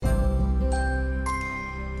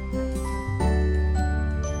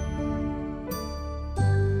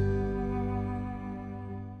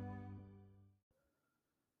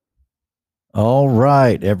All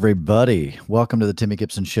right, everybody. Welcome to the Timmy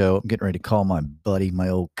Gibson Show. I'm getting ready to call my buddy, my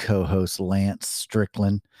old co host, Lance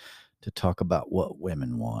Strickland, to talk about what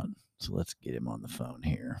women want. So let's get him on the phone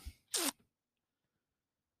here.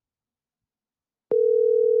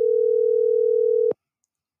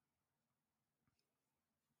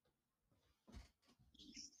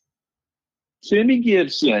 Timmy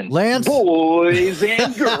Gibson, Lance. boys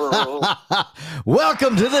and girls.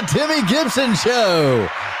 Welcome to the Timmy Gibson Show.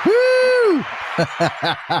 Woo!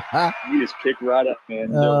 You just kick right up,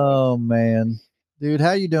 man. Oh, man. Dude,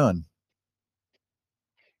 how you doing?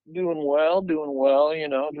 Doing well.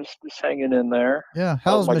 Just hanging in there. Yeah.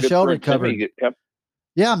 How's Michelle recovered?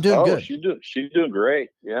 Yeah, I'm doing good. She's doing great.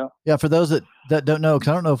 Yeah. Yeah. For those that don't know, because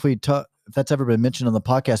I don't know if that's ever been mentioned on the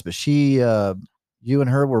podcast, but you and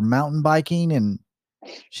her were mountain biking and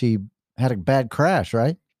she had a bad crash,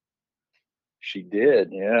 right? She did.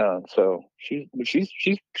 Yeah. So she's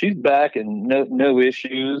back and no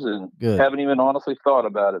issues, and Good. haven't even honestly thought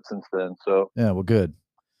about it since then. So yeah, well, good.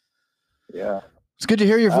 Yeah. It's good to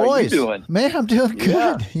hear your voice. How you doing? Man, I'm doing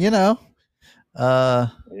good. Yeah.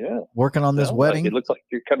 Working on this wedding. It looks like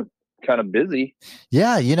you're kind of busy.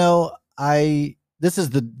 Yeah, this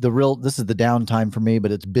is the downtime for me,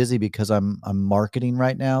 but it's busy because I'm marketing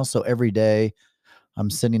right now. So every day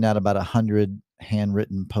I'm sending out about 100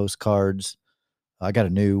 handwritten postcards. I got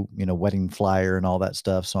a new, wedding flyer and all that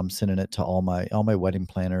stuff. So I'm sending it to all my wedding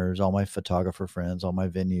planners, all my photographer friends, all my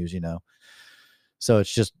venues, So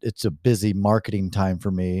it's a busy marketing time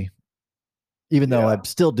for me, even though I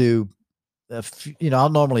still do, I'll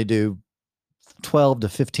normally do 12 to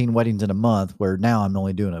 15 weddings in a month, where now I'm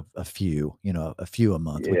only doing a few a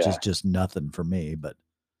month, which is just nothing for me. But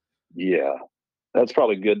yeah, that's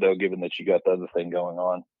probably good though, given that you got the other thing going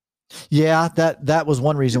on. Yeah, that was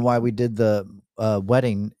one reason why we did the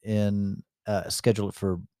wedding schedule it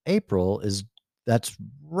for April. That's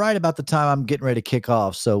right about the time I'm getting ready to kick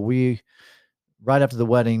off. So right after the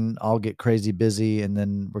wedding, I'll get crazy busy, and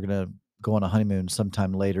then we're gonna go on a honeymoon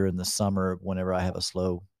sometime later in the summer whenever I have a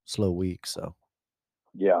slow week. So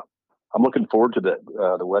yeah, I'm looking forward to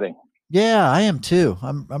the wedding. Yeah, I am too.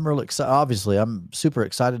 I'm really excited. Obviously, I'm super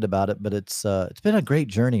excited about it, but it's been a great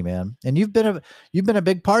journey, man. And you've been a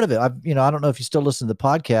big part of it. I don't know if you still listen to the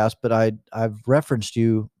podcast, but I've referenced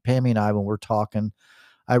you, Pammy and I, when we're talking.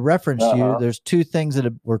 I referenced you. There's two things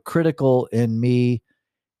that were critical in me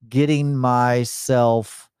getting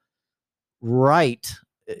myself right,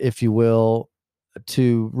 if you will,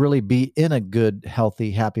 to really be in a good,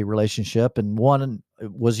 healthy, happy relationship. And one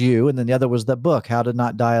was you, and then the other was that book, How to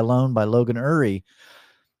Not Die Alone by Logan Ury,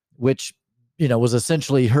 which, was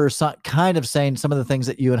essentially her kind of saying some of the things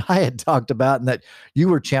that you and I had talked about, and that you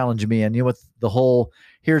were challenging me in, with the whole,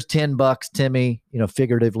 here's $10, Timmy,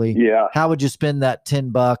 figuratively. Yeah. How would you spend that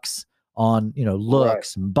 $10 on,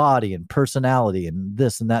 looks and body and personality and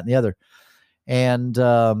this and that and the other? And,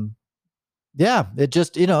 yeah, it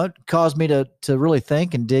just, it caused me to really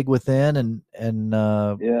think and dig within and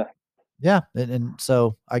yeah. And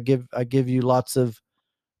so I give you lots of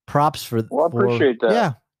props for. Well, I appreciate that.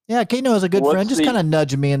 Yeah. Yeah. Kano is a good friend, just kind of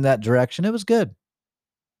nudging me in that direction. It was good.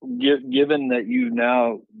 Given that you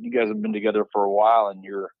guys have been together for a while, and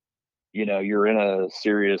you're in a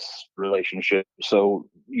serious relationship. So,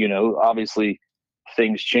 obviously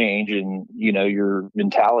things change, and, your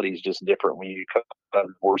mentality is just different when you come out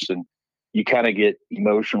of divorce, and you kind of get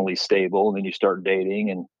emotionally stable, and then you start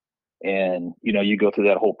dating, and you go through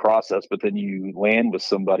that whole process, but then you land with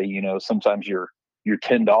somebody, sometimes your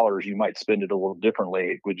 $10, you might spend it a little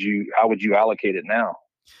differently. How would you allocate it now?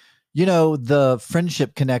 The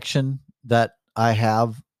friendship connection that I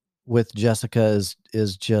have with Jessica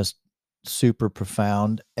is just super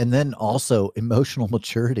profound. And then also emotional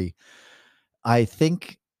maturity. I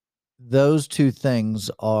think those two things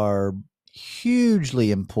are hugely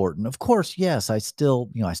important. Of course, yes, I still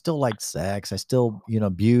like sex. I still,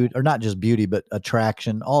 beauty, or not just beauty, but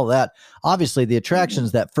attraction, all that. Obviously, the attraction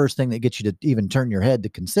is that first thing that gets you to even turn your head to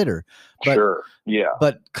consider. But, sure. Yeah.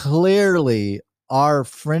 But clearly our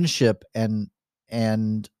friendship and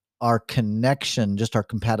our connection, just our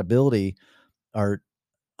compatibility, are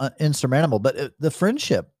insurmountable. But the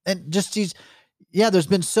friendship and just there's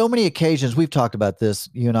been so many occasions, we've talked about this,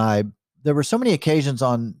 you and I, there were so many occasions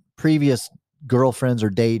on previous girlfriends or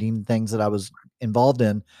dating things that I was involved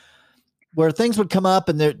in, where things would come up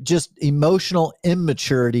and they're just emotional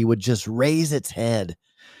immaturity would just raise its head.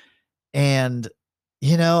 And,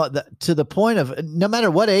 to the point of no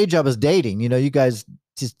matter what age I was dating, you guys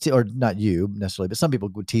just, or not you necessarily, but some people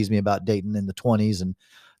would tease me about dating in the 20s and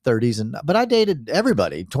 30s. But I dated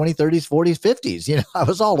everybody, 20, 30s, 40s, 50s, I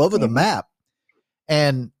was all over the map.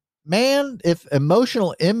 And man, if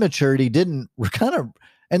emotional immaturity didn't kind of,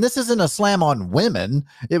 and this isn't a slam on women,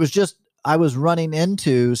 it was just I was running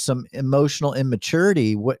into some emotional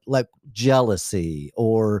immaturity, what like jealousy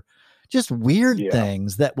or just weird Yeah.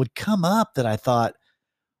 things that would come up that I thought,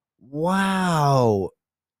 wow,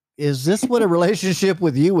 is this what a relationship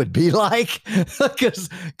with you would be like? Because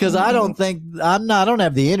I Hmm. don't think I don't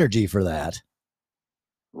have the energy for that.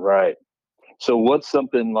 Right. So what's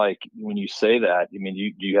something like when you say that? I mean,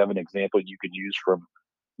 do you have an example you could use from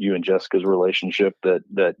you and Jessica's relationship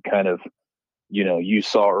that kind of, you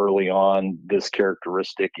saw early on this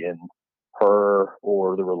characteristic in her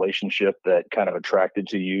or the relationship that kind of attracted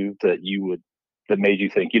to you that made you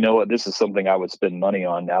think, you know what, this is something I would spend money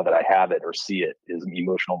on now that I have it or see it, is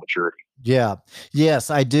emotional maturity. Yeah. Yes,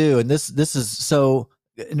 I do. And this is so,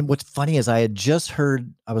 and what's funny is I had just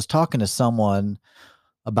heard, I was talking to someone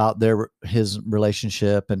about his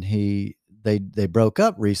relationship, and they broke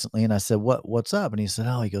up recently, and I said, what's up? And he said,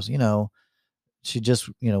 oh, he goes, she just,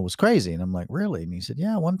 was crazy. And I'm like, really? And he said,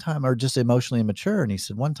 yeah, one time, or just emotionally immature. And he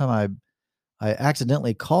said, one time I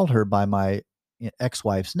accidentally called her by my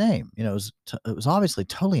ex-wife's name. It was obviously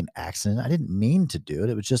totally an accident. I didn't mean to do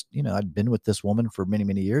it. It was just, I'd been with this woman for many,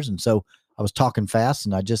 many years. And so I was talking fast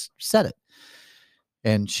and I just said it.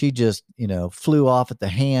 And she just, flew off at the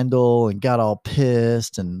handle and got all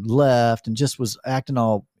pissed and left and just was acting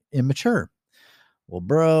all immature. Well,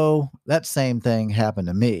 bro, that same thing happened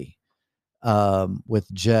to me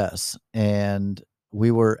with Jess. And we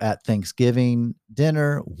were at Thanksgiving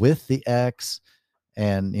dinner with the ex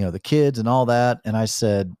and the kids and all that. And I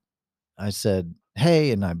said,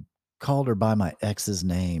 hey, and I called her by my ex's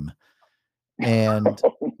name. And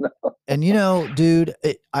dude,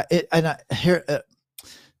 here,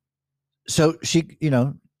 so she,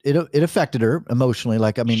 it affected her emotionally.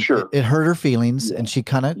 Like, I mean, it, Sure. it hurt her feelings, Yeah. and she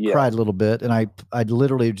kind of Yeah. cried a little bit. And I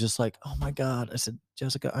literally just like, oh my God. I said,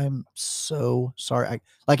 Jessica, I'm so sorry.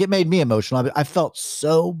 Like, it made me emotional. I felt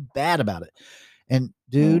so bad about it. And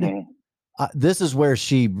dude, Hmm. this is where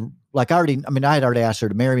she, like, I had already asked her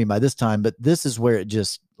to marry me by this time, but this is where it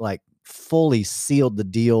just like fully sealed the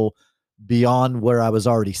deal beyond where I was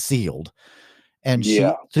already sealed. And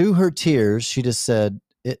Yeah. she, through her tears, she just said,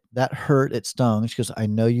 that hurt, it stung. She goes, I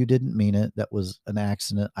know you didn't mean it. That was an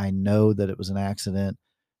accident. I know that it was an accident.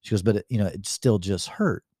 She goes, but it still just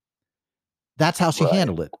hurt. That's how she Right.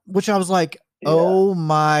 handled it, which I was like, Yeah. oh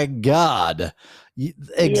my God.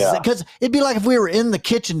 Yeah. Because it'd be like if we were in the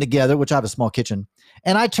kitchen together, which I have a small kitchen,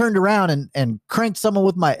 and I turned around and cranked someone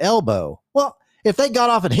with my elbow. Well, if they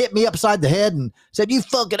got off and hit me upside the head and said, you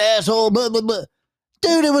fucking asshole, blah, blah, blah.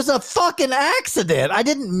 Dude, it was a fucking accident. I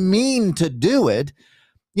didn't mean to do it.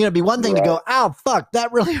 It'd be one thing to Right. go, ow, fuck,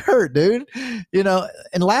 that really hurt, dude,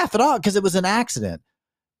 and laugh it off because it was an accident.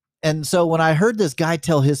 And so when I heard this guy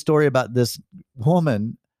tell his story about this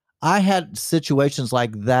woman, I had situations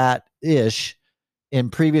like that ish in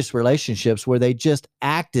previous relationships where they just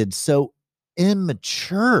acted so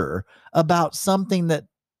immature about something that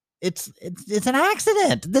it's an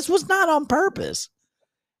accident. This was not on purpose.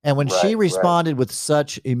 And when she Right. Right. responded with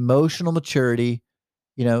such emotional maturity,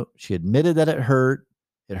 she admitted that it hurt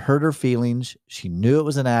her feelings. She knew it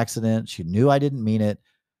was an accident. She knew I didn't mean it.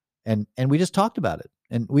 And we just talked about it.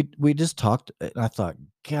 And we just talked, and I thought,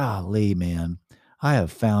 golly, man, I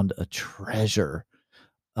have found a treasure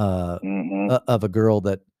uh, Hmm. of a girl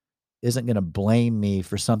that isn't going to blame me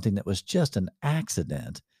for something that was just an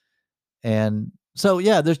accident. And so,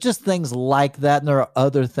 yeah, there's just things like that. And there are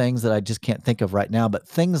other things that I just can't think of right now, but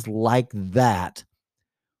things like that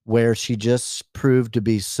where she just proved to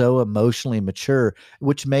be so emotionally mature,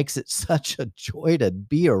 which makes it such a joy to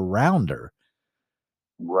be around her.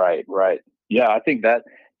 Right. Right. Yeah. I think that,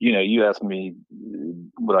 you asked me,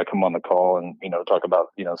 would I come on the call and, talk about,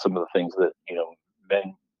 some of the things that,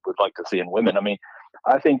 men would like to see in women. I mean,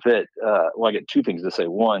 I think that, well, I get two things to say.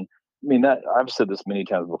 One, I mean, that I've said this many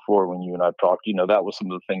times before when you and I've talked, that was some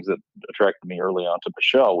of the things that attracted me early on to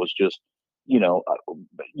Michelle was just,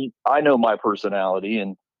 I know my personality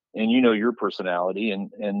and your personality and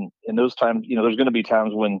in those times, there's going to be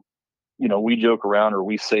times when we joke around or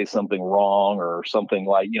we say something wrong or something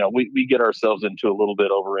like, we get ourselves into a little bit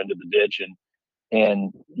over into the ditch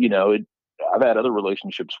and, I've had other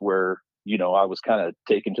relationships where, I was kind of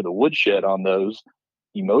taken to the woodshed on those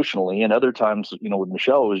emotionally. And other times, with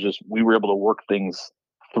Michelle, it was just, we were able to work things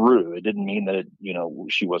through. It didn't mean that,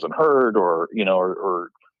 she wasn't hurt or,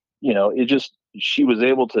 it just, she was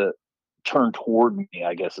able to turn toward me,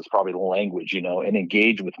 I guess is probably the language, and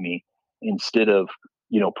engage with me instead of,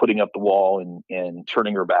 putting up the wall and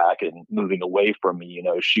turning her back and moving away from me.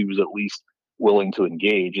 She was at least willing to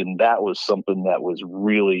engage. And that was something that was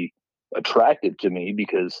really attractive to me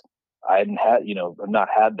because I hadn't had, I've not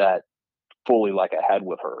had that fully like I had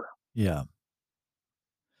with her. Yeah.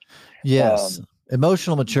 Yes.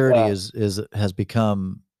 Emotional maturity has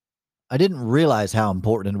become, I didn't realize how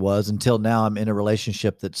important it was until now I'm in a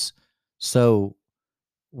relationship that's so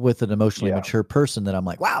with an emotionally mature person that I'm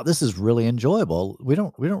like, wow, this is really enjoyable. We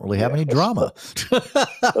don't really have any drama.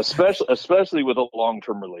 especially with a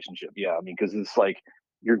long-term relationship. Yeah. I mean, cause it's like,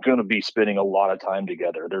 you're going to be spending a lot of time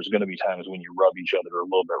together. There's going to be times when you rub each other a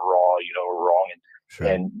little bit raw, or wrong.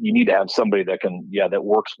 And you need to have somebody that can, that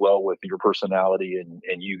works well with your personality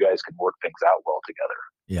and you guys can work things out well together.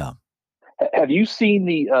 Yeah. Have you seen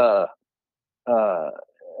I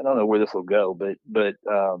don't know where this will go, but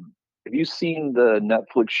have you seen the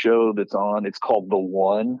Netflix show that's on? It's called The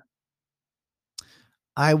One.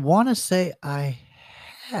 I want to say I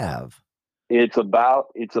have. It's about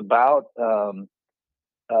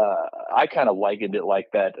I kind of likened it like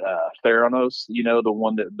that Theranos, the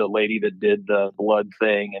one that the lady that did the blood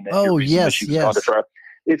thing, and then yes. On to trial.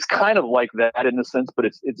 It's kind of like that in a sense, but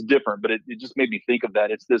it's different. But it just made me think of that.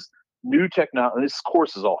 It's this new technology. This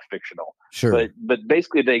course is all fictional, sure. But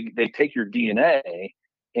basically they take your DNA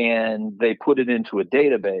and they put it into a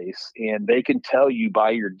database, and they can tell you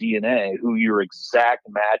by your DNA who your exact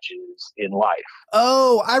match is in life.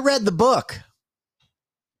 Oh, I read the book.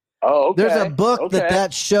 Oh, okay. There's a book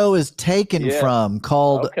that show is taken from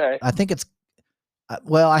called, I think it's,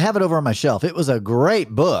 well, I have it over on my shelf. It was a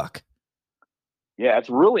great book. Yeah, it's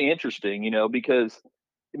really interesting, because,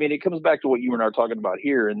 I mean, it comes back to what you and I are talking about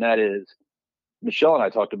here, and that is, Michelle and I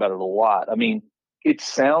talked about it a lot. I mean, it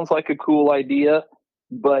sounds like a cool idea,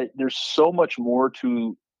 but there's so much more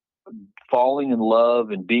to falling in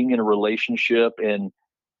love and being in a relationship. And,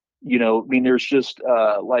 I mean, there's just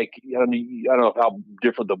like, I don't know how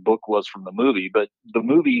different the book was from the movie, but the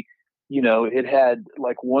movie, it had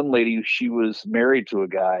like one lady, she was married to a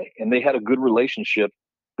guy and they had a good relationship,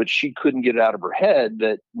 but she couldn't get it out of her head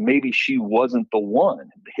that maybe she wasn't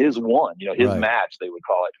his match, they would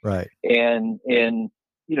call it. Right. And,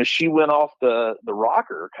 she went off the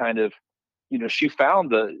rocker kind of,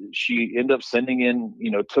 she ended up sending in,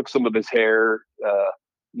 took some of his hair,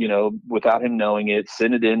 without him knowing it,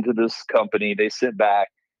 sent it into this company. They sent back.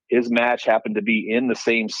 His match happened to be in the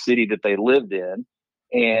same city that they lived in.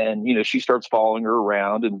 And, she starts following her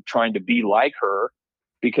around and trying to be like her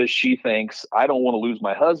because she thinks, I don't want to lose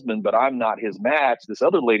my husband, but I'm not his match. This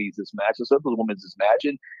other lady's his match. This other woman's his match.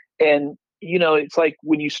 And it's like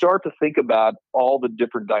when you start to think about all the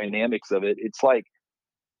different dynamics of it, it's like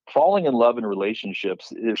falling in love in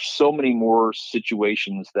relationships. There's so many more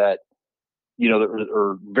situations that,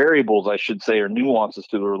 or variables, I should say, or nuances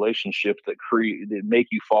to the relationship that make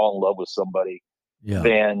you fall in love with somebody. Yeah.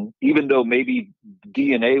 Than even though maybe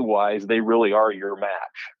DNA wise, they really are your match.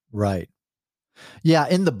 Right. Yeah.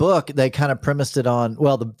 In the book, they kind of premised it on,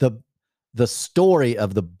 well, the story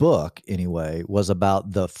of the book anyway was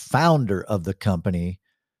about the founder of the company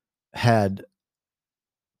had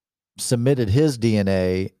submitted his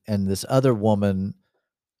DNA, and this other woman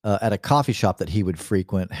at a coffee shop that he would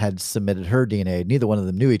frequent had submitted her DNA. Neither one of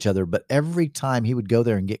them knew each other, but every time he would go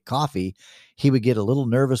there and get coffee, he would get a little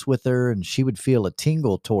nervous with her and she would feel a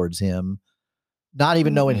tingle towards him, not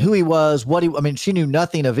even knowing who he was, she knew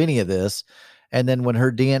nothing of any of this. And then when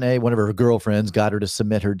her DNA, one of her girlfriends got her to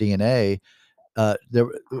submit her DNA,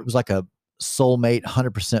 it was like a soulmate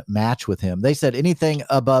 100% match with him. They said anything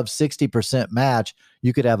above 60% match,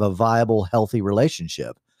 you could have a viable, healthy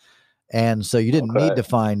relationship. And so you didn't need to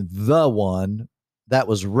find the one. That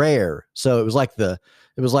was rare. So it was like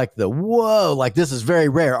whoa, like this is very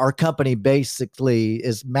rare. Our company basically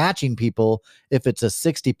is matching people if it's a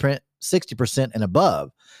 60% and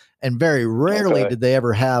above. And very rarely did they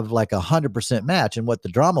ever have like 100% match. And what the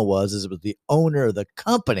drama was, is it was the owner of the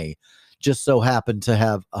company just so happened to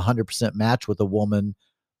have 100% match with a woman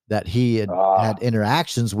that he had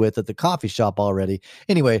interactions with at the coffee shop already.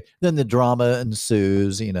 Anyway, then the drama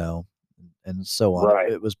ensues, and so on.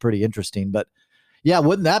 Right. It was pretty interesting, but yeah,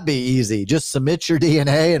 wouldn't that be easy? Just submit your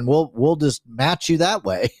DNA and we'll just match you that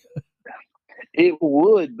way. It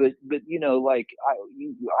would, but like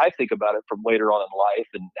I think about it from later on in life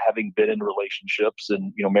and having been in relationships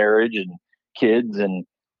and marriage and kids and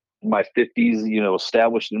in my 50s,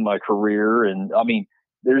 established in my career, and I mean,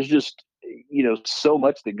 there's just so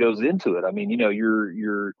much that goes into it. I mean,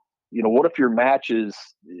 you're what if your match is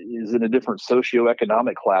in a different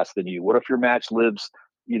socioeconomic class than you? What if your match lives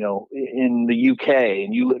in the UK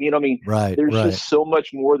and I mean, right, there's just so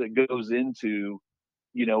much more that goes into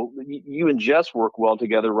you and Jess work well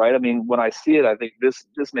together, right? I mean, when I see it, I think this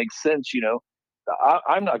makes sense.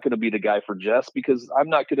 I'm not going to be the guy for Jess, because I'm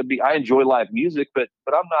not going to be. I enjoy live music, but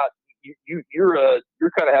I'm not. You're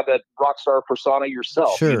kind of have that rock star persona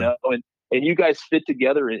yourself, Sure. and you guys fit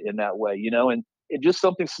together in that way, and just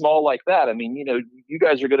something small like that. I mean, you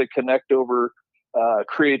guys are going to connect over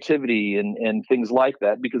creativity and things like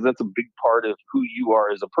that, because that's a big part of who you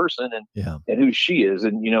are as a person, Yeah. and who she is,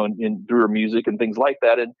 and through her music and things like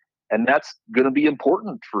that, and that's going to be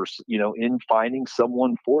important for in finding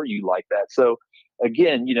someone for you like that. So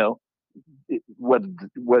again, what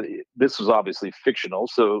this was obviously fictional,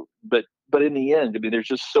 but in the end, I mean, there's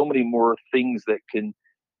just so many more things that can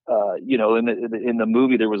in the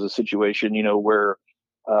movie there was a situation where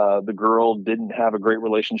the girl didn't have a great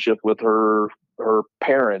relationship with her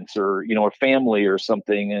parents, or a family or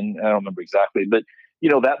something, and I don't remember exactly, but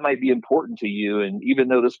that might be important to you, and even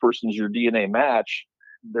though this person's your DNA match,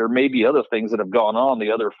 there may be other things that have gone on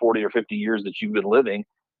the other 40 or 50 years that you've been living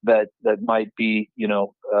that might be a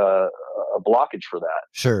blockage for that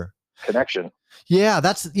Sure. connection. Yeah,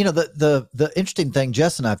 that's the interesting thing.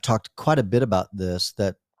 Jess and I've talked quite a bit about this.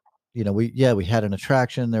 That we had an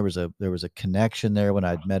attraction. There was a connection there when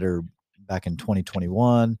I'd met her back in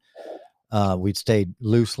 2021. We'd stayed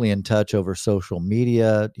loosely in touch over social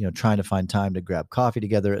media. Trying to find time to grab coffee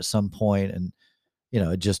together at some point, and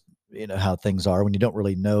it just how things are when you don't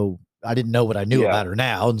really know. I didn't know what I knew about her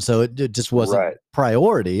now, and so it just wasn't Right.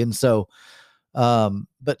 priority. And so,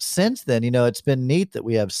 but since then, it's been neat that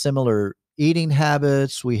we have similar eating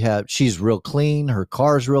habits. She's real clean. Her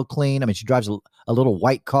car's real clean. I mean, she drives a little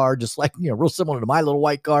white car, just like, real similar to my little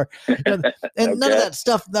white car. And Okay. none of that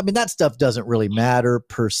stuff. I mean, that stuff doesn't really matter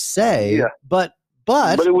per se, Yeah. but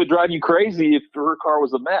it would drive you crazy if her car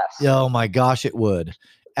was a mess. Oh my gosh, it would.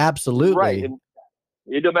 Absolutely. Right. And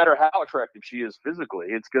no matter how attractive she is physically,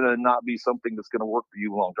 it's going to not be something that's going to work for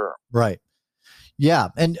you long term. Right. Yeah.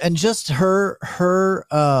 And just her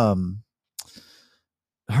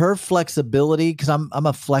flexibility, because I'm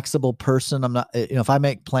a flexible person. I'm not, if I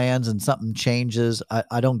make plans and something changes,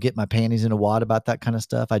 I don't get my panties in a wad about that kind of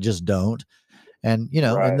stuff. I just don't. And,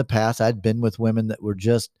 in the past, I'd been with women that were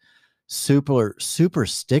just super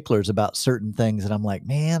sticklers about certain things. And I'm like,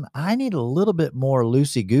 man, I need a little bit more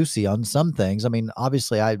loosey goosey on some things. I mean,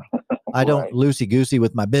 obviously I don't loosey goosey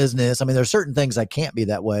with my business. I mean, there's certain things I can't be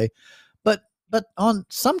that way, but on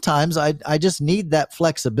sometimes I just need that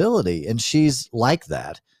flexibility, and she's like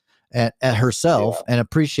that at herself and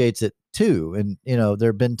appreciates it too. And,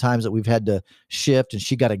 there've been times that we've had to shift, and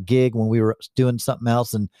she got a gig when we were doing something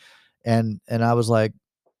else. And I was like,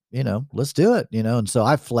 let's do it, and so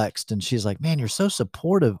I flexed, and she's like, man, you're so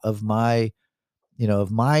supportive of my,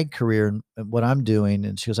 of my career and what I'm doing.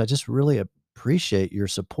 And she goes, I just really appreciate your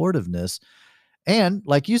supportiveness. And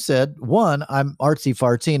like you said, I'm artsy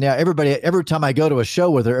fartsy. Now every time I go to a show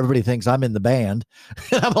with her, everybody thinks I'm in the band.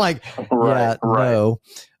 I'm like, no,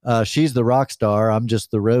 she's the rock star. I'm just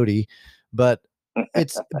the roadie. But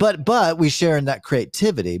but we share in that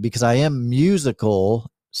creativity, because I am musical.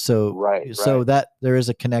 So that there is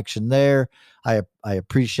a connection there. I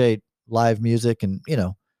appreciate live music, and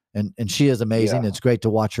and she is amazing. Yeah. It's great to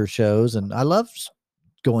watch her shows, and I love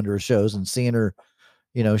going to her shows and seeing her,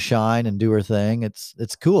 shine and do her thing.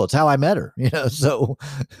 It's cool. It's how I met her, so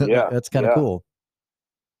that's kind of cool.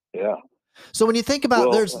 Yeah. So when you think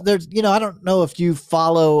about, there's, I don't know if you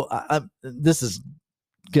follow, this is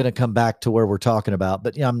going to come back to where we're talking about,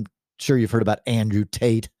 but I'm sure you've heard about Andrew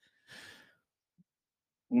Tate.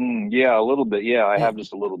 Yeah, a little bit. Yeah, I have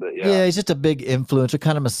just a little bit. Yeah, he's just a big influencer,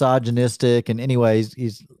 kind of misogynistic. And anyways,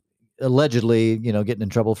 he's allegedly, getting in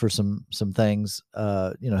trouble for some things.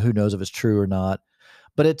 Who knows if it's true or not.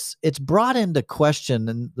 But it's brought into question,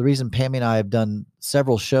 and the reason Pammy and I have done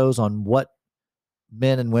several shows on what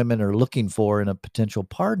men and women are looking for in a potential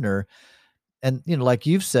partner. And, like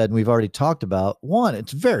you've said, and we've already talked about, one,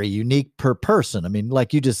 it's very unique per person. I mean,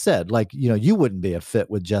 like you just said, like, you wouldn't be a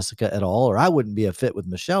fit with Jessica at all, or I wouldn't be a fit with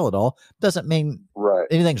Michelle at all. Doesn't mean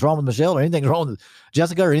anything's wrong with Michelle, or anything's wrong with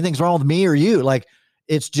Jessica, or anything's wrong with me or you. Like,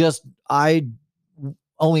 it's just, I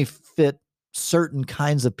only fit certain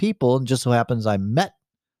kinds of people, and just so happens I met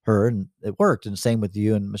her and it worked. And same with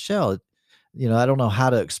you and Michelle. I don't know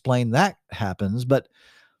how to explain that happens, but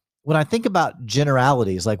when I think about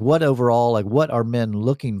generalities, like what overall, like what are men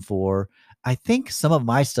looking for, I think some of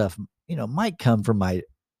my stuff, might come from my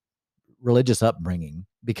religious upbringing,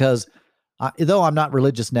 because though I'm not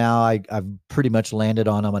religious now, I've pretty much landed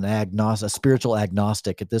on, I'm an agnostic, a spiritual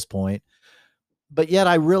agnostic at this point. but yet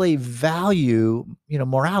I really value,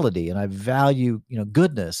 morality, and I value,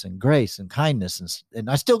 goodness and grace and kindness. And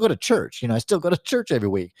I still go to church, I still go to church every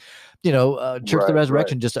week. Church of the Right, right.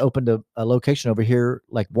 Resurrection just opened a location over here,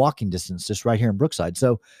 like walking distance, just right here in Brookside.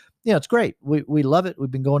 So, it's great. We love it.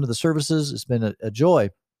 We've been going to the services. It's been a joy.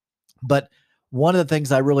 But one of the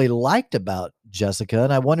things I really liked about Jessica,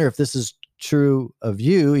 and I wonder if this is true of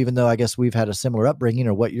you, even though I guess we've had a similar upbringing,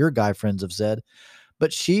 or what your guy friends have said,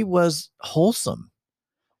 but she was wholesome.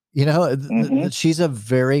 Hmm. She's a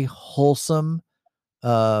very wholesome,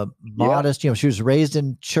 Yeah. modest. She was raised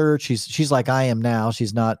in church. She's like I am now.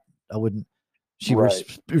 She's not. I wouldn't.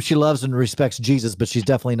 Right. She loves and respects Jesus, but she's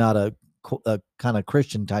definitely not a kind of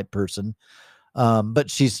Christian type person. But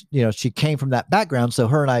she came from that background, so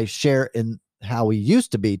her and I share in how we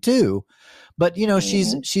used to be too. But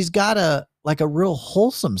Hmm. she's got a real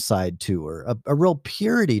wholesome side to her, a real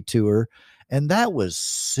purity to her, and that was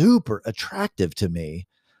super attractive to me.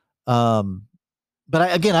 Um,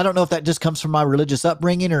 but again, I don't know if that just comes from my religious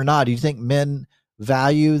upbringing or not. Do you think men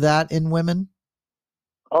value that in women?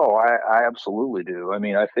 Oh, I absolutely do. I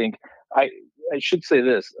mean, I think I I should say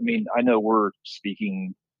this. I mean, I know we're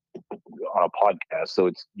speaking on a podcast, so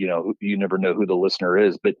it's you never know who the listener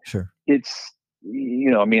is, but Sure. it's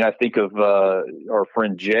I mean, I think of our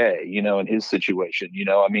friend Jay, in his situation.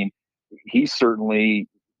 I mean, he certainly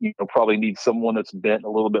probably needs someone that's bent a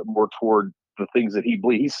little bit more toward the things that he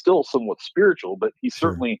believes. He's still somewhat spiritual, but he's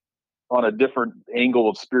Sure. certainly on a different angle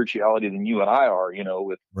of spirituality than you and I are.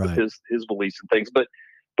 With Right. his beliefs and things, but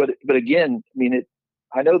again, I mean,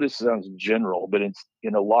 I know this sounds general, but it's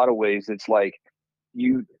in a lot of ways, it's like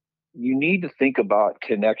you you need to think about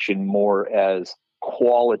connection more as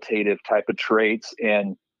qualitative type of traits.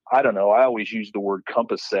 And I don't know, I always use the word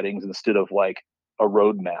compass settings instead of like a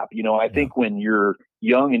roadmap. I Yeah. think when you're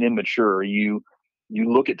young and immature, you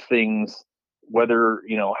look at things, whether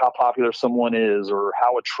how popular someone is or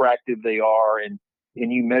how attractive they are, and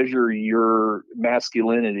you measure your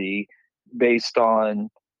masculinity based on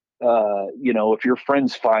if your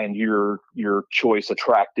friends find your choice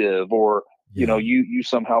attractive, or Yeah. you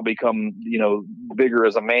somehow become bigger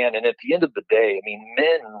as a man. And at the end of the day, I mean,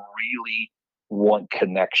 men really want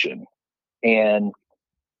connection, and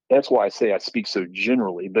that's why I say I speak so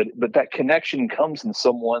generally. But that connection comes in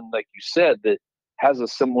someone, like you said, that has a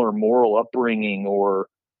similar moral upbringing, or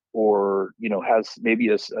has maybe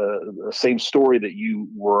a same story that you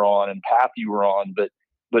were on and path you were on,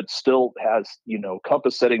 but still has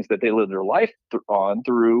compass settings that they live their life on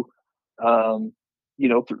through um,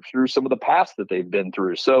 through some of the past that they've been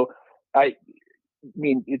through. So I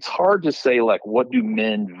mean, it's hard to say like what do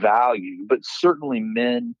men value, but certainly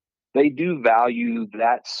men, they do value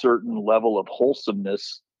that certain level of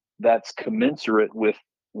wholesomeness that's commensurate with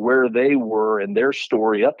where they were in their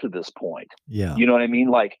story up to this point. Yeah. You know what I mean?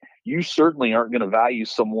 Like, you certainly aren't going to value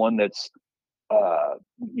someone that's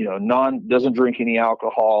non doesn't drink any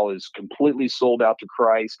alcohol, is completely sold out to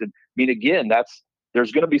Christ. And I mean, again,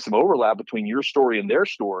 there's going to be some overlap between your story and their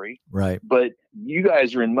story, Right. but you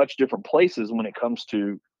guys are in much different places when it comes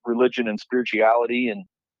to religion and spirituality and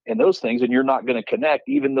those things, and you're not going to connect,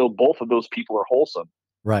 even though both of those people are wholesome.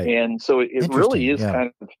 Right. And so it really Interesting. is Yeah.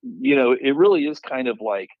 kind of it really is kind of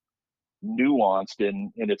like nuanced,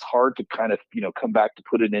 and it's hard to kind of come back to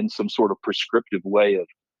put it in some sort of prescriptive way of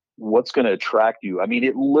what's going to attract you. I mean,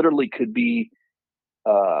 it literally could be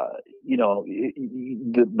uh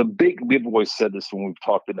the big, we've always said this when we've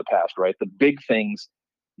talked in the past, right? The big things,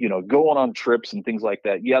 going on trips and things like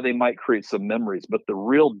that, yeah, they might create some memories, but the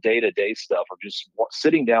real day-to-day stuff are just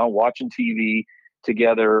sitting down watching TV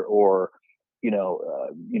together, or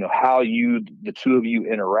how the two of you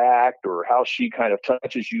interact, or how she kind of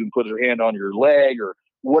touches you and puts her hand on your leg, or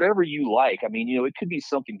whatever you like. I mean, it could be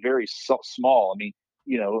something very small. I mean,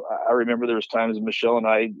 I remember there was times Michelle and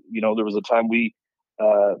I, there was a time we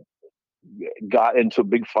uh, got into a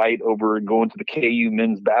big fight over going to the KU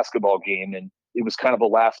men's basketball game, and it was kind of a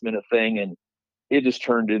last minute thing, and it just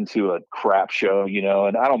turned into a crap show,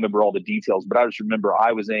 And I don't remember all the details, but I just remember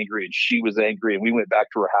I was angry and she was angry, and we went back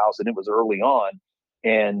to her house, and it was early on,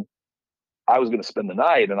 and I was going to spend the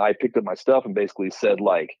night, and I picked up my stuff and basically said,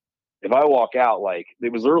 like, if I walk out, like,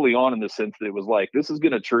 it was early on in the sense that it was like, this is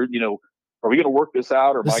going to turn, are we going to work this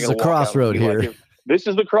out, or am This I is going a to walk out and crossroad be like, here. this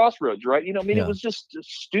is the crossroads, right? I mean, it Yeah. was just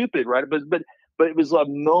stupid, right? But it was a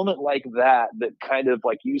moment like that that kind of,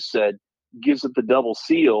 like you said, gives it the double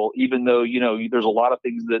seal, even though, there's a lot of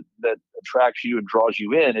things that attracts you and draws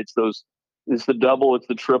you in. It's the double, it's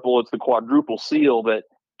the triple, it's the quadruple seal that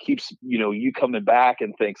keeps you coming back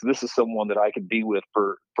and thinks this is someone that I could be with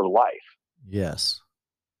for life. Yes.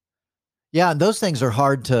 Yeah, and those things are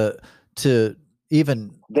hard to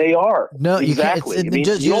even They are. no, you can't. Exactly. It's, I mean,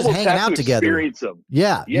 just you you're just almost hanging have to out together. experience them.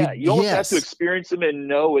 Yeah, Yeah, you almost have to yes, experience them and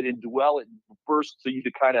know it and dwell it first, so you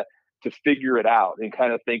to kind of to figure it out and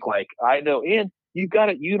kind of think like, I know. And you've got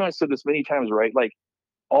it. You and I said this many times, right? Like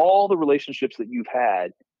all the relationships that you've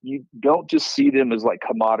had, you don't just see them as like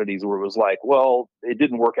commodities where it was like, well, it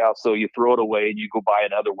didn't work out, so you throw it away and you go buy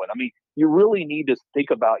another one. I mean, you really need to think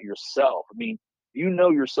about yourself. I mean, you know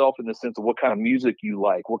yourself in the sense of what kind of music you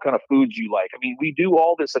like, what kind of foods you like. I mean, we do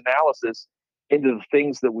all this analysis into the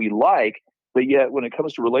things that we like, but yet when it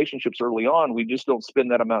comes to relationships early on, we just don't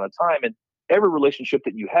spend that amount of time. And every relationship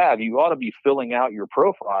that you have, you ought to be filling out your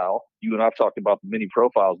profile. You and I've talked about the many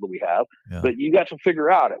profiles that we have, yeah, but you got to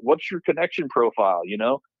figure out what's your connection profile, you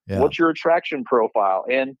know, yeah, what's your attraction profile,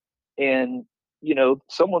 and you know,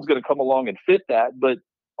 someone's going to come along and fit that, but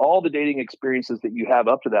all the dating experiences that you have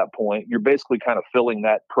up to that point, you're basically kind of filling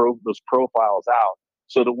those profiles out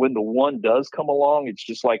so that when the one does come along, it's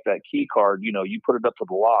just like that key card, you know, you put it up to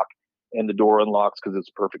the lock and the door unlocks because it's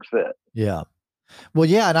a perfect fit. yeah. Well,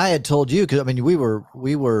 yeah, and I had told you because I mean we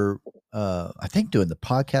were I think doing the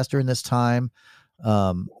podcast during this time,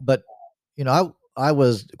 but you know I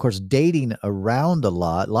was of course dating around a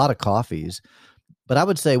lot of coffees, but I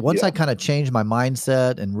would say once Yeah. I kind of changed my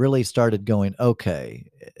mindset and really started going, okay,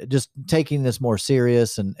 just taking this more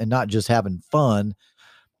serious and not just having fun.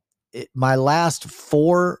 My last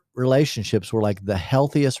 4 relationships were like the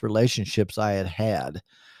healthiest relationships I had had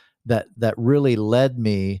that really led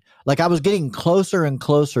me, like I was getting closer and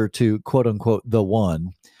closer to quote unquote the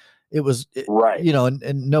one. Right. You know,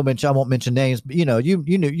 and no mention, I won't mention names, but you know, you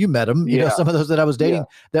knew, you met them, you know, Yeah. some of those that I was Yeah. dating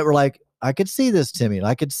that were like, I could see this, Timmy, and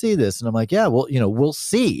I could see this. And I'm like, yeah, well, you know, we'll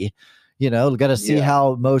see, you know, got to see Yeah.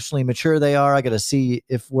 how emotionally mature they are. I got to see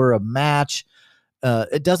if we're a match.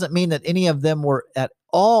 It doesn't mean that any of them were at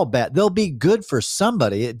all bad. They'll be good for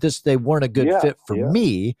somebody. It just, they weren't a good Yeah. fit for Yeah.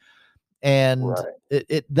 me. And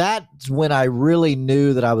Right. that's when I really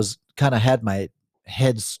knew that I was kind of had my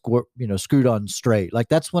head screwed on straight. Like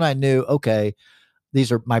that's when I knew, okay,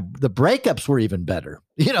 these are the breakups were even better.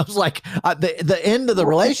 You know, it's like the end of the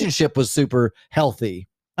Right. relationship was super healthy.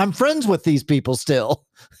 I'm friends with these people still.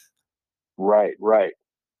 Right. Right.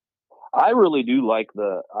 I really do like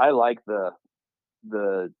the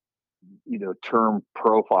you know, term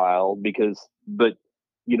profile because, but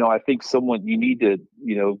you know, I think someone you need to,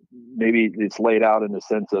 you know, maybe it's laid out in the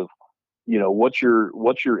sense of, you know, what's your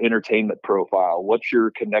entertainment profile, what's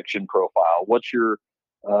your connection profile, what's your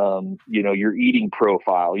you know, your eating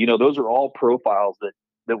profile. You know, those are all profiles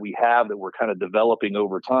that we have that we're kind of developing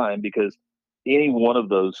over time because any one of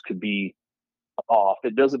those could be off.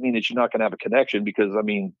 It doesn't mean that you're not going to have a connection because I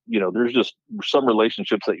mean, you know, there's just some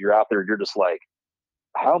relationships that you're out there, you're just like,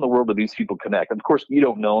 how in the world do these people connect? And of course, you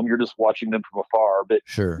don't know them; you're just watching them from afar. But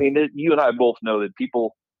I Sure. mean, you and I both know that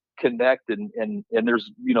people connect, and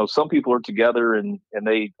there's, you know, some people are together and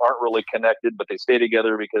they aren't really connected, but they stay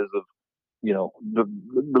together because of, you know, the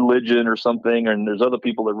religion or something. And there's other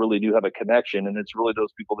people that really do have a connection, and it's really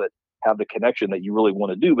those people that have the connection that you really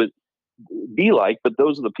want to do. But be like, but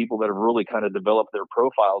those are the people that have really kind of developed their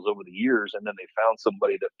profiles over the years, and then they found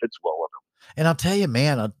somebody that fits well with them. And I'll tell you,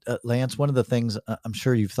 man, Lance, one of the things I'm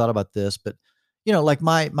sure you've thought about this, but you know, like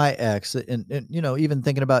my ex, and you know, even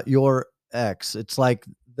thinking about your ex, it's like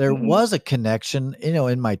there Hmm. was a connection. You know,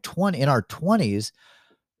 in our 20s,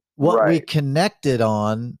 what we Right. connected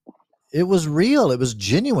on, it was real, it was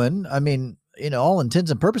genuine. I mean, you know, all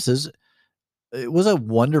intents and purposes, it was a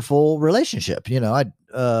wonderful relationship. You know,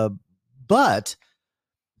 but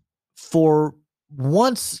for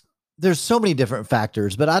once, there's so many different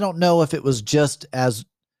factors, but I don't know if it was just as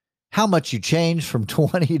how much you changed from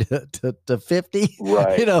 20 to 50, you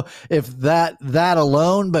Right. know, if that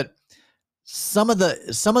alone, but some of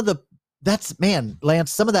the that's, man,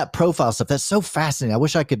 Lance, some of that profile stuff, that's so fascinating. I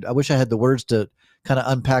wish I had the words to kind of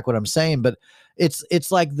unpack what I'm saying, but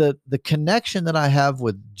it's like the connection that I have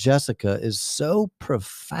with Jessica is so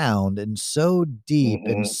profound and so deep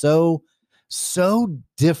and Hmm. so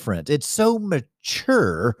different. It's so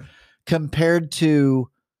mature compared to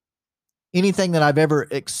anything that I've ever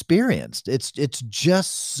experienced. It's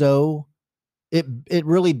just so it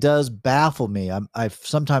really does baffle me. I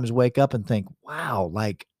sometimes wake up and think, wow,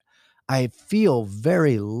 like I feel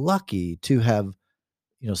very lucky to have,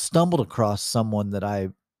 you know, stumbled across someone that I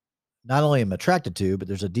not only am attracted to, but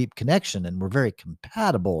there's a deep connection and we're very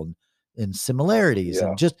compatible in similarities Yeah.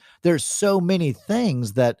 and just there's so many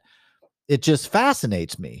things that it just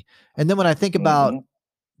fascinates me. And then when I think about, Hmm.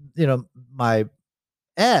 you know, my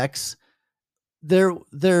ex,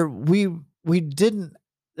 we didn't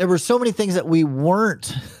there were so many things that we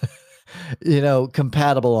weren't you know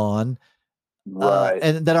compatible on, Right.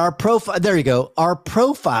 and that our profile, there you go, our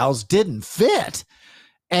profiles didn't fit.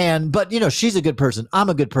 But she's a good person. I'm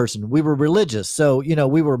a good person. We were religious. So,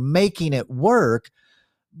 we were making it work,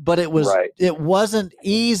 but Right. it wasn't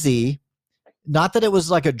easy. Not that it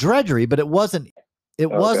was like a drudgery, but it wasn't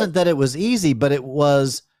Okay. that it was easy, but it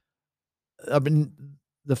was, I mean,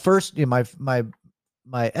 the first,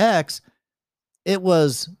 my ex, it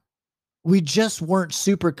was, we just weren't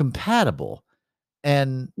super compatible,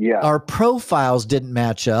 and Yeah. our profiles didn't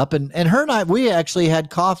match up. And her and I, we actually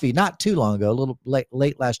had coffee not too long ago, a little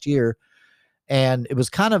late last year. And it was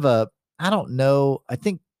kind of I don't know. I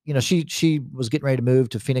think, she was getting ready to move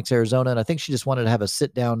to Phoenix, Arizona. And I think she just wanted to have a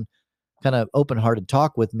sit down, kind of open hearted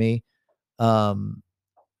talk with me. Um,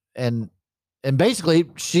 and, and basically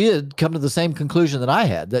she had come to the same conclusion that I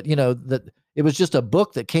had, that, that it was just a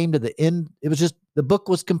book that came to the end. It was just, the book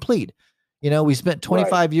was complete. We spent Right.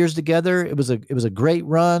 25 years together. It was a great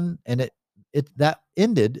run, and that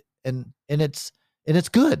ended, and it's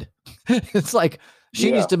good. It's like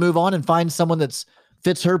she needs Yeah. to move on and find someone that's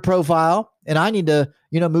fits her profile, and I need to,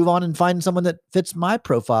 move on and find someone that fits my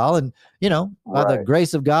profile. And, by the Right.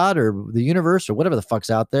 grace of God or the universe or whatever the fuck's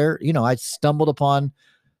out there, I stumbled upon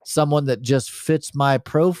someone that just fits my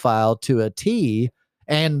profile to a T.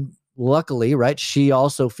 And luckily, right, she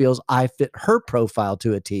also feels I fit her profile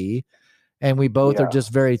to a T, and we both are Yeah.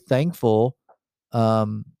 just very thankful.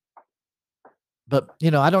 Um, but I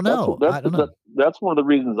don't know. I don't know. That's one of the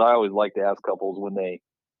reasons I always like to ask couples when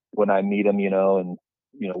I meet them, and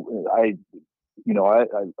I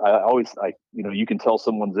always, you can tell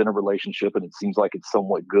someone's in a relationship and it seems like it's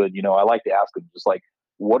somewhat good. I like to ask them just like,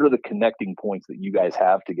 what are the connecting points that you guys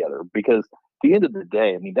have together? Because at the end of the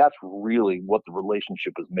day, I mean, that's really what the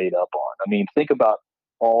relationship is made up on. I mean, think about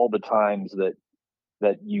all the times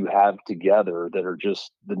that you have together that are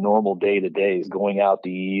just the normal day to days, going out to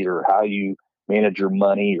eat or how you manage your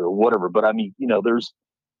money or whatever. But I mean,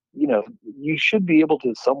 you should be able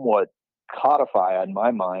to somewhat codify, in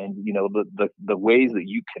my mind, the ways that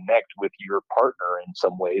you connect with your partner in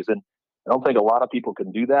some ways. And I don't think a lot of people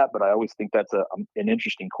can do that, but I always think that's an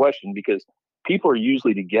interesting question, because people are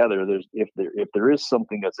usually together. If there is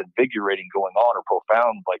something that's invigorating going on or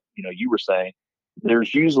profound, like, you were saying,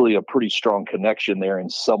 there's usually a pretty strong connection there in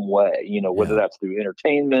some way, whether Yeah. that's through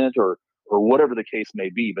entertainment or whatever the case may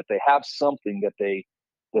be, but they have something that they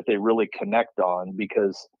really connect on,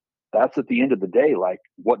 because that's at the end of the day, like,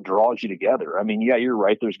 what draws you together. I mean, yeah, you're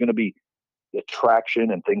right. There's going to be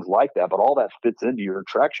attraction and things like that, but all that fits into your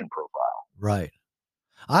attraction profile. Right.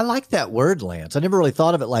 I like that word, Lance. I never really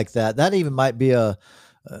thought of it like that. That even might be a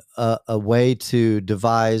way to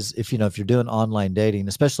devise, if if you're doing online dating,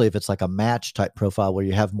 especially if it's like a match type profile where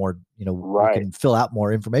you have more, you Right. can fill out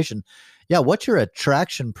more information. Yeah, what's your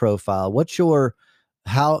attraction profile? What's your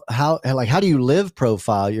how do you live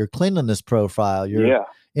profile? Your cleanliness profile? Your Yeah.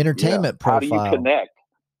 Yeah. entertainment How do you profile? connect?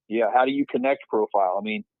 Yeah. How do you connect profile? I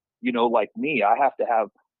mean, like me, I have to have,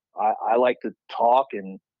 I like to talk,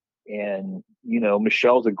 and,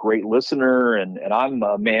 Michelle's a great listener, and I'm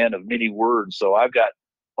a man of many words. So I've got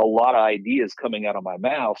a lot of ideas coming out of my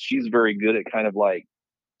mouth. She's very good at kind of like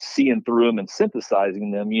seeing through them and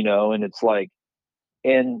synthesizing them, and it's like,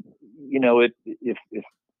 and, if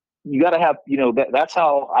you got to have, that's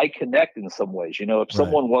how I connect in some ways. If Right.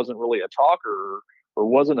 someone wasn't really a talker, or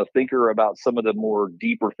wasn't a thinker about some of the more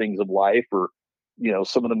deeper things of life, or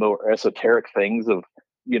some of the more esoteric things of,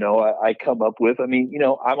 I come up with, I mean,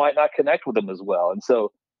 I might not connect with them as well. And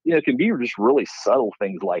so, it can be just really subtle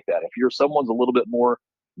things like that. If someone's a little bit more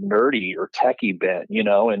nerdy or techie bent,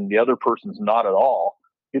 and the other person's not at all,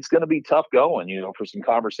 it's going to be tough going, for some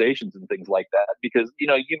conversations and things like that, because, you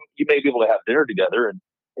may be able to have dinner together and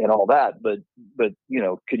all that, but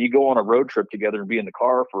can you go on a road trip together and be in the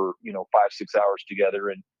car for 5-6 hours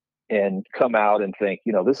together, and come out and think,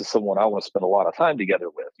 this is someone I want to spend a lot of time together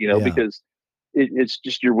with, Yeah. because it's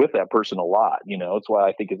just, you're with that person a lot. It's why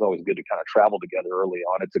I think it's always good to kind of travel together early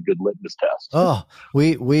on. It's a good litmus test. Oh,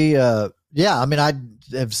 yeah. I mean, I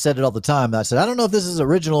have said it all the time. I said, I don't know if this is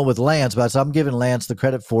original with Lance, but I'm giving Lance the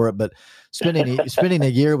credit for it. But spending a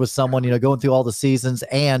year with someone, going through all the seasons,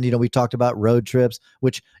 and we talked about road trips,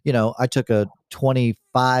 which I took a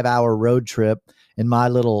 25-hour road trip in my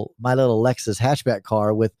little Lexus hatchback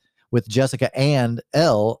car with Jessica and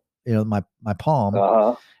Elle, my Palm,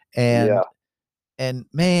 Uh-huh. and Yeah.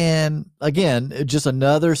 man, again, just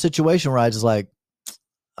another situation where I was like,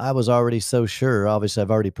 I was already so sure. Obviously,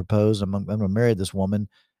 I've already proposed. I'm going to marry this woman.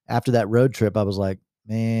 After that road trip, I was like,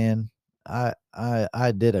 man,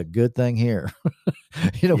 I did a good thing here.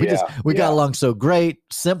 We got Yeah. along so great.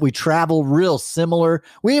 We travel real similar.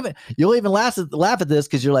 You'll even laugh at this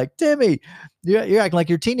because you're like, Timmy, you're acting like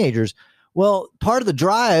you're teenagers. Well, part of the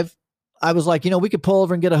drive, I was like, we could pull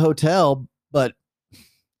over and get a hotel, but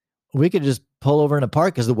we could just pull over in a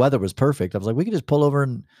park because the weather was perfect. I was like, we could just pull over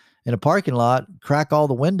in a parking lot, crack all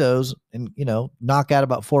the windows, and knock out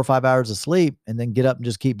about 4 or 5 hours of sleep, and then get up and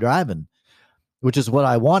just keep driving, which is what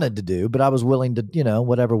I wanted to do. But I was willing to,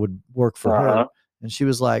 whatever would work for her. And she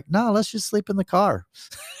was like, "No, let's just sleep in the car."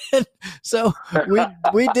 And so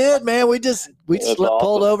we did, man. We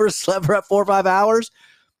pulled over, slept for 4 or 5 hours.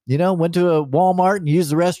 Went to a Walmart and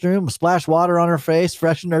used the restroom, splashed water on her face,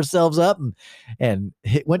 freshened ourselves up, and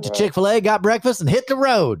went to Chick-fil-A, got breakfast, and hit the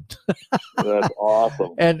road. That's awesome.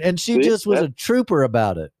 And she just was a trooper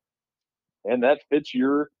about it. And that fits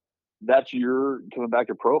that's your coming back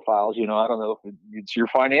to profiles. I don't know if it's your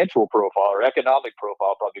financial profile or economic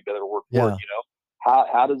profile, probably better word for it.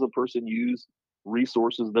 How does a person use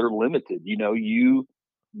resources that are limited?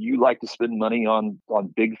 You like to spend money on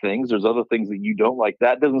big things. There's other things that you don't like.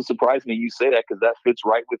 That doesn't surprise me. You say that because that fits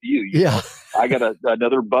right with you. I got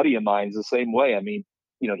another buddy of mine is the same way. I mean,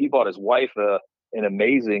 he bought his wife an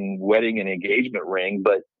amazing wedding and engagement ring,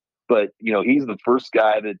 but he's the first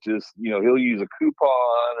guy that just, he'll use a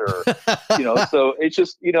coupon or, so it's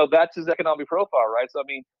just, that's his economic profile, right? So, I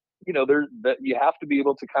mean, you have to be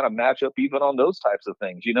able to kind of match up even on those types of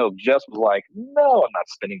things. Jess was like, no, I'm not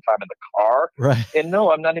spending time in the car. Right. And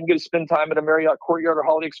no, I'm not even going to spend time at a Marriott Courtyard or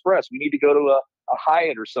Holiday Express. We need to go to a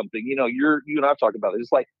Hyatt or something. You and I've talked about it.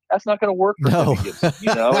 It's like, that's not going to work for no. Gibson,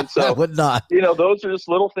 And so, it would not. Those are just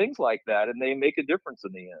little things like that, and they make a difference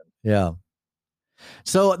in the end. Yeah.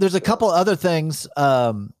 So there's a couple other things.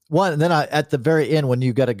 One, and then at the very end, when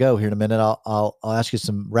you got to go here in a minute, I'll ask you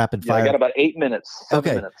some rapid fire. I got about 8 minutes.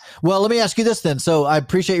 7 minutes. Well, let me ask you this then. So I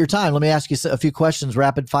appreciate your time. Let me ask you a few questions,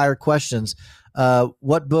 rapid fire questions.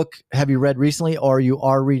 What book have you read recently, or you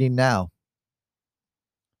are reading now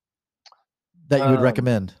that you would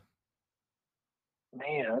recommend?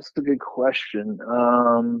 Man, that's a good question.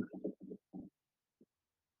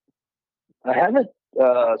 I haven't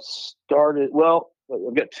started. Well,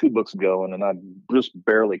 I've got 2 books going, and I just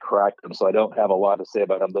barely cracked them, so I don't have a lot to say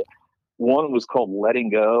about them. But one was called Letting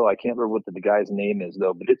Go. I can't remember what the guy's name is,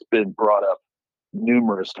 though, but it's been brought up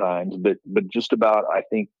numerous times. But just about, I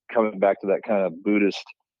think, coming back to that kind of Buddhist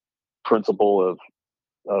principle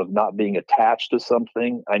of not being attached to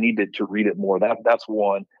something. I needed to read it more. That's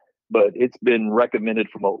one. But it's been recommended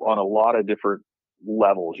on a lot of different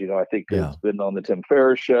levels. I think it's been on the Tim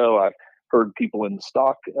Ferriss show. I've heard people in the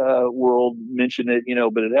stock world mention it,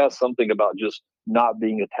 but it has something about just not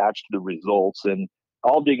being attached to the results. And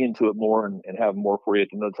I'll dig into it more and have more for you at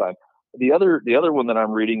another time. The other one that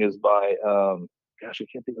I'm reading is by, I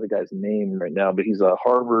can't think of the guy's name right now, but he's a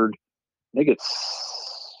Harvard,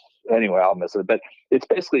 anyway, I'll miss it, but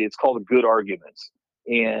it's called Good Arguments.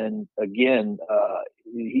 And again,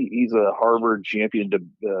 he's a Harvard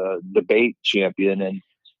debate champion.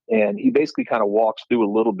 And he basically kind of walks through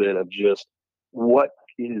a little bit of just what's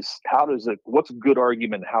a good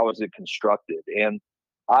argument? How is it constructed? And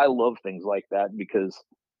I love things like that because,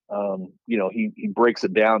 he breaks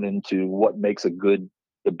it down into what makes a good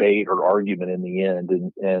debate or argument in the end.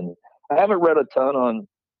 And I haven't read a ton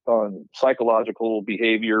on psychological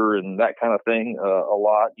behavior and that kind of thing a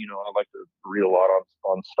lot. I like to read a lot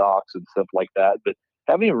on stocks and stuff like that, but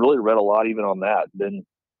haven't even really read a lot even on that. Been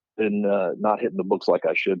not hitting the books like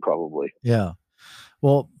I should probably. Yeah.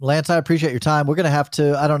 Well, Lance, I appreciate your time. We're going to have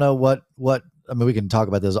to, I don't know what, I mean, we can talk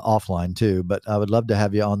about this offline too, but I would love to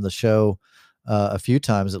have you on the show a few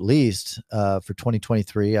times at least for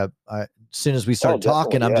 2023. As soon as we start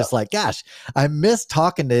talking, I'm just like, gosh, I miss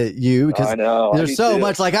talking to you because there's so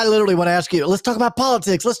much. Like, I literally want to ask you, let's talk about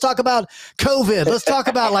politics. Let's talk about COVID. Let's talk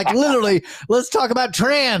about let's talk about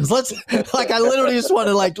trans. I literally just want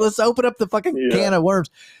to let's open up the fucking can of worms.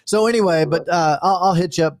 So anyway, but I'll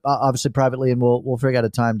hit you up obviously privately, and we'll figure out a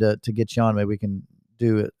time to get you on. Maybe we can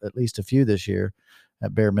do at least a few this year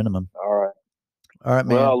at bare minimum. All right,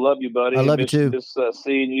 man. Well, I love you, buddy. I love you too. Just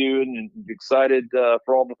seeing you and excited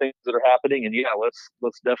for all the things that are happening. And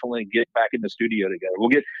let's definitely get back in the studio together.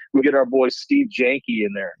 We'll get our boy Steve Janke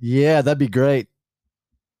in there. Yeah, that'd be great.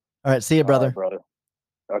 All right, see you, brother. All right, brother.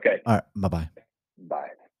 Okay. All right, bye-bye. Bye.